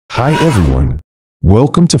Hi everyone.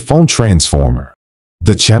 Welcome to Phone Transformer,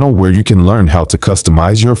 the channel where you can learn how to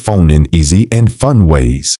customize your phone in easy and fun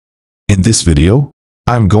ways. In this video,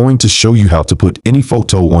 I'm going to show you how to put any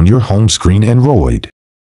photo on your home screen Android.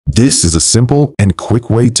 This is a simple and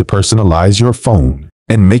quick way to personalize your phone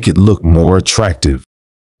and make it look more attractive.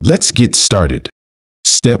 Let's get started.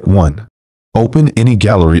 Step 1. Open any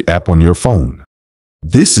gallery app on your phone.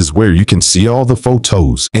 This is where you can see all the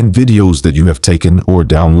photos and videos that you have taken or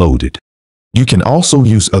downloaded. You can also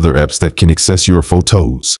use other apps that can access your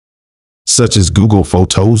photos, such as Google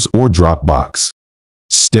Photos or Dropbox.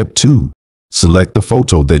 Step 2. Select the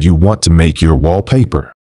photo that you want to make your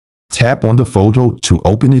wallpaper. Tap on the photo to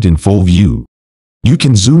open it in full view. You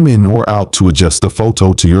can zoom in or out to adjust the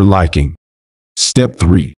photo to your liking. Step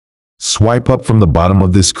 3. Swipe up from the bottom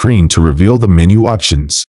of the screen to reveal the menu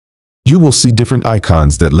options. You will see different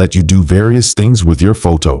icons that let you do various things with your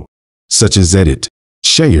photo, such as edit,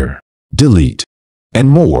 share, delete, and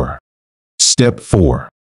more. Step 4.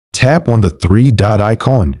 Tap on the three-dot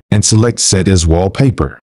icon and select Set as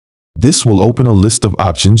Wallpaper. This will open a list of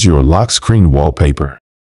options: your lock screen wallpaper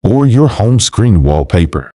or your home screen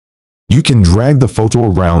wallpaper. You can drag the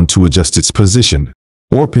photo around to adjust its position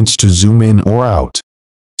or pinch to zoom in or out.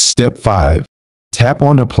 Step 5. Tap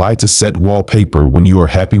on Apply to set wallpaper when you are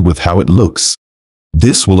happy with how it looks.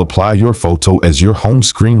 This will apply your photo as your home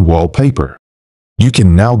screen wallpaper. You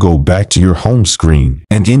can now go back to your home screen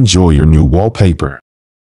and enjoy your new wallpaper.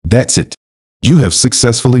 That's it. You have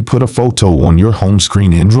successfully put a photo on your home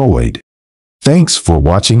screen Android. Thanks for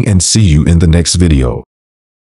watching and see you in the next video.